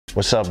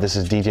What's up? This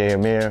is DJ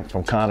Amir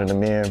from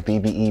Amir,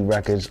 BBE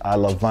Records, I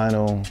Love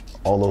Vinyl,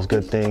 all those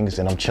good things,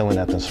 and I'm chilling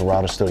at the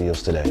Serato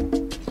studios today.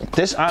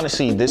 This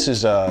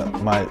is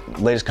my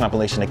latest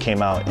compilation that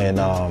came out, and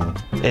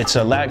it's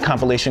a Latin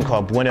compilation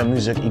called Buena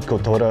Music y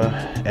Cultura,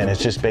 and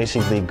it's just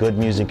basically good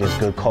music is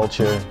good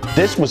culture.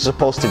 This was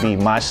supposed to be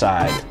my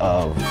side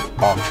of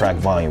Off Track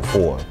Volume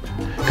 4.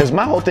 Because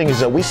my whole thing is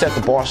that we set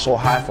the bar so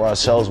high for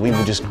ourselves, we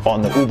were just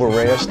on the uber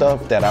rare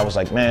stuff that I was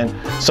like, man,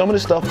 some of the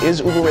stuff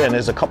is uber rare, and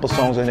there's a couple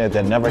songs in there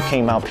that never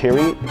came out,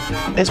 period.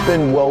 It's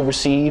been well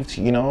received,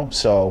 you know,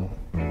 so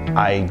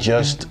I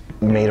just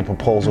made a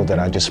proposal that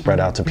I just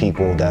spread out to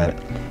people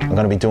that I'm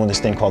gonna be doing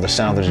this thing called the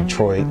Sound of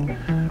Detroit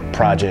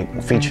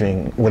project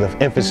featuring with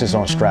an emphasis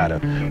on Strata.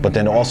 But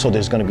then also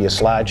there's gonna be a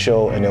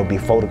slideshow and there'll be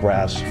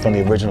photographs from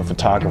the original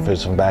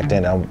photographers from back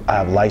then. I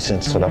have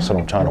licensed, so that's what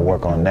I'm trying to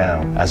work on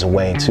now as a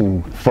way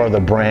to further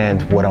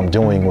brand what I'm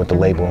doing with the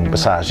label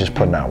besides just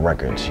putting out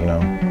records, you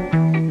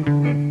know?